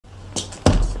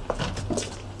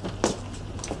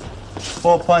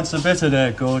4 pints of bitter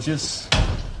there, gorgeous.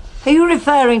 Are you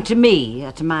referring to me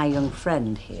or to my young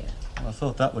friend here? I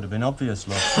thought that would have been obvious,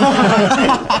 love.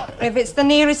 If it's the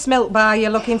nearest milk bar you're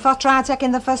looking for, try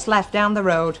taking the first left down the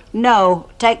road.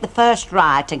 No, take the first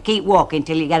right and keep walking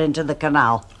till you get into the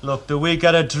canal. Look, do we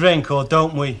get a drink or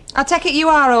don't we? I take it you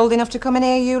are old enough to come in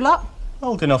here, you lot?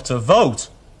 Old enough to vote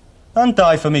and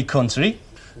die for me country.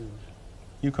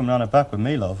 You come round and back with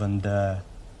me, love, and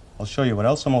I'll show you what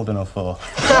else I'm old enough for.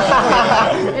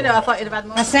 You know, I thought you'd have had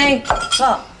more. I say,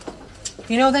 What?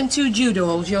 you know them 2 judo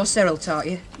holes your Cyril taught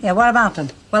you? Yeah, what about them?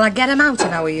 Well, I'd get them out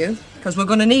if I were you, because we're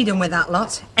going to need them with that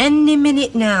lot. Any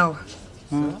minute now.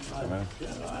 Hey,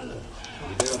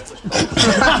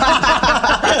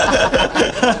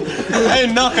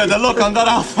 Knocker, the look on that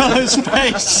old fella's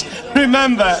face.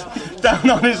 Remember, down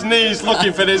on his knees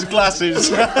looking for his glasses.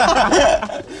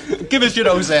 Give us your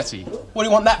Rossetti. What do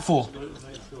you want that for?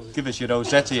 Give us your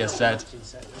Rossetti, I said.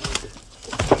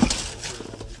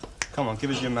 Come on, give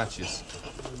us your matches.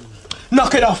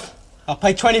 Knock it off. I'll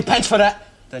pay 20 pence for that.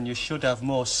 Then you should have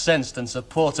more sense than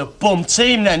support a bum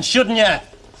team then, shouldn't you?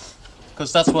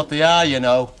 Because that's what they are, you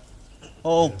know.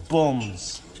 All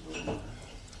bums.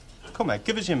 Come on,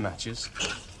 give us your matches.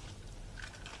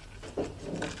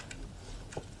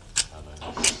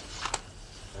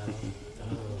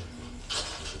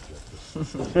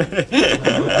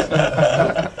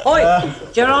 Oi,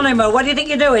 Geronimo, what do you think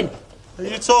you're doing? Are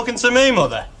you talking to me,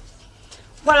 Mother?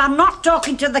 Well, I'm not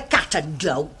talking to the cat, and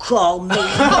don't call me.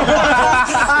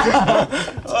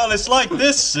 Well, it's like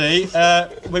this, see.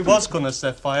 We was going to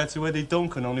set fire to Eddie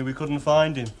Duncan, only we couldn't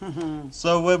find him.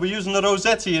 So we're using the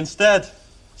Rossetti instead.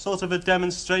 Sort of a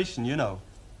demonstration, you know.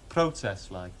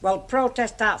 Protest, like. Well,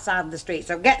 protest outside the street,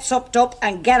 so get supped up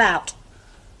and get out.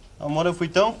 And what if we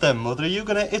don't then, Mother? Are you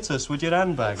going to hit us with your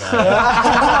handbag?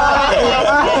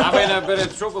 I'm in a bit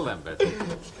of trouble then, Betty.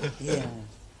 Yeah.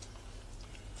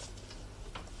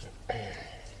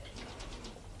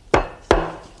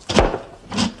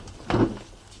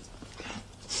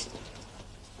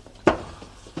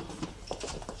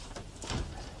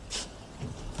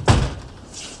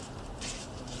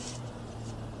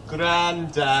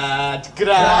 Grandad,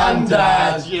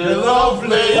 Grandad, you're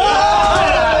lovely.